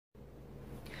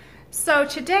So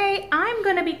today I'm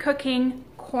going to be cooking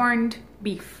corned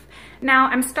beef. Now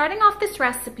I'm starting off this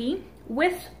recipe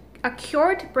with a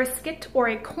cured brisket or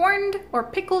a corned or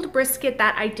pickled brisket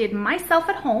that I did myself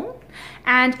at home.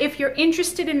 And if you're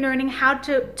interested in learning how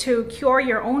to cure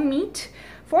your own meat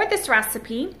for this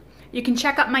recipe, you can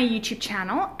check out my YouTube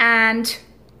channel and,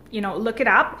 look it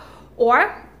up,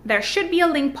 or there should be a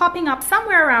link popping up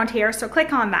somewhere around here, so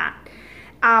click on that.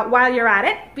 While you're at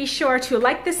it, be sure to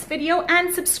like this video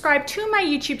and subscribe to my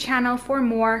YouTube channel for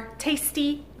more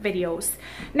tasty videos.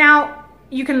 Now,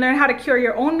 you can learn how to cure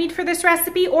your own meat for this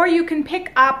recipe, or you can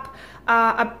pick up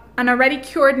an already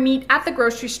cured meat at the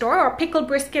grocery store or pickled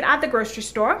brisket at the grocery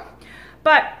store.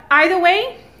 But either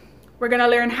way, we're gonna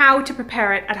learn how to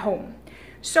prepare it at home.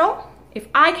 So if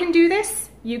I can do this,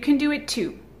 you can do it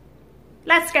too.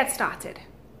 Let's get started.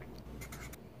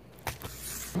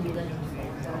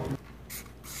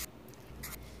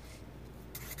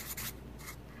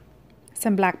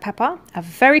 Some black pepper, a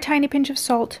very tiny pinch of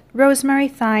salt, rosemary,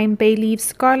 thyme, bay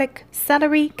leaves, garlic,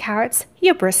 celery, carrots,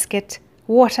 your brisket,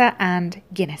 water and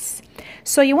Guinness.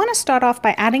 So you want to start off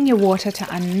by adding your water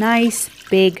to a nice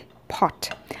big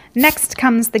pot. Next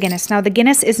comes the Guinness. Now the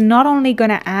Guinness is not only going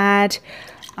to add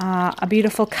a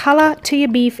beautiful color to your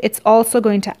beef, it's also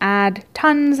going to add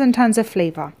tons and tons of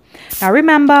flavor. Now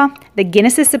remember, the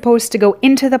Guinness is supposed to go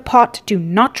into the pot, do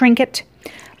not drink it.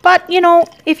 But,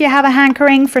 if you have a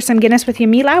hankering for some Guinness with your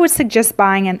meal, I would suggest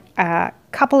buying a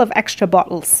couple of extra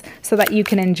bottles so that you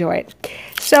can enjoy it.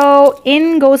 So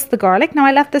in goes the garlic. Now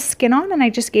I left the skin on and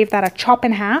I just gave that a chop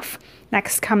in half.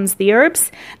 Next comes the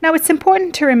herbs. Now it's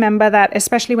important to remember that,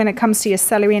 especially when it comes to your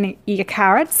celery and your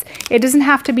carrots, it doesn't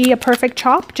have to be a perfect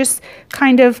chop. Just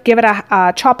kind of give it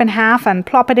a chop in half and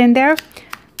plop it in there.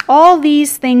 All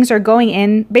these things are going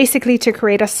in basically to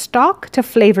create a stock to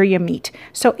flavor your meat.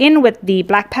 So in with the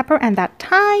black pepper and that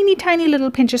tiny, tiny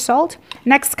little pinch of salt.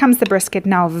 Next comes the brisket.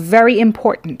 Now, very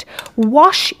important.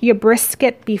 Wash your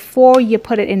brisket before you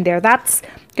put it in there. That's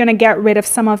going to get rid of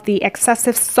some of the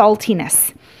excessive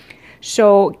saltiness.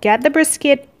 So get the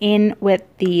brisket in with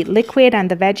the liquid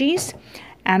and the veggies.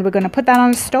 And we're going to put that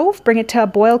on the stove, bring it to a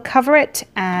boil, cover it,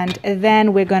 and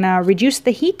then we're going to reduce the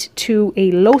heat to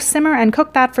a low simmer and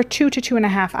cook that for 2 to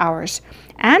 2.5 hours.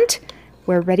 And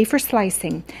we're ready for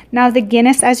slicing. Now the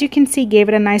Guinness, as you can see, gave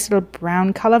it a nice little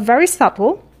brown color, very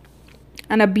subtle,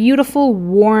 and a beautiful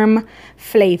warm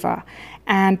flavor.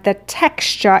 And the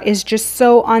texture is just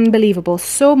so unbelievable,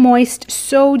 so moist,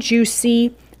 so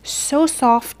juicy, so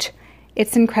soft.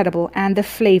 It's incredible, and the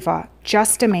flavor,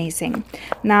 just amazing.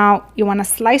 Now, you want to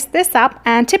slice this up,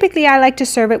 and typically I like to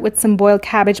serve it with some boiled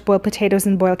cabbage, boiled potatoes,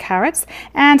 and boiled carrots.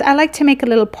 And I like to make a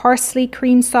little parsley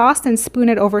cream sauce and spoon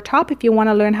it over top. If you want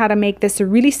to learn how to make this a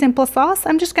really simple sauce,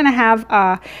 I'm just going to have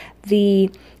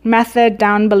the method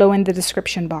down below in the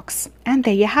description box. And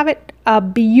there you have it, a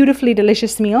beautifully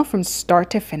delicious meal from start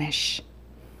to finish.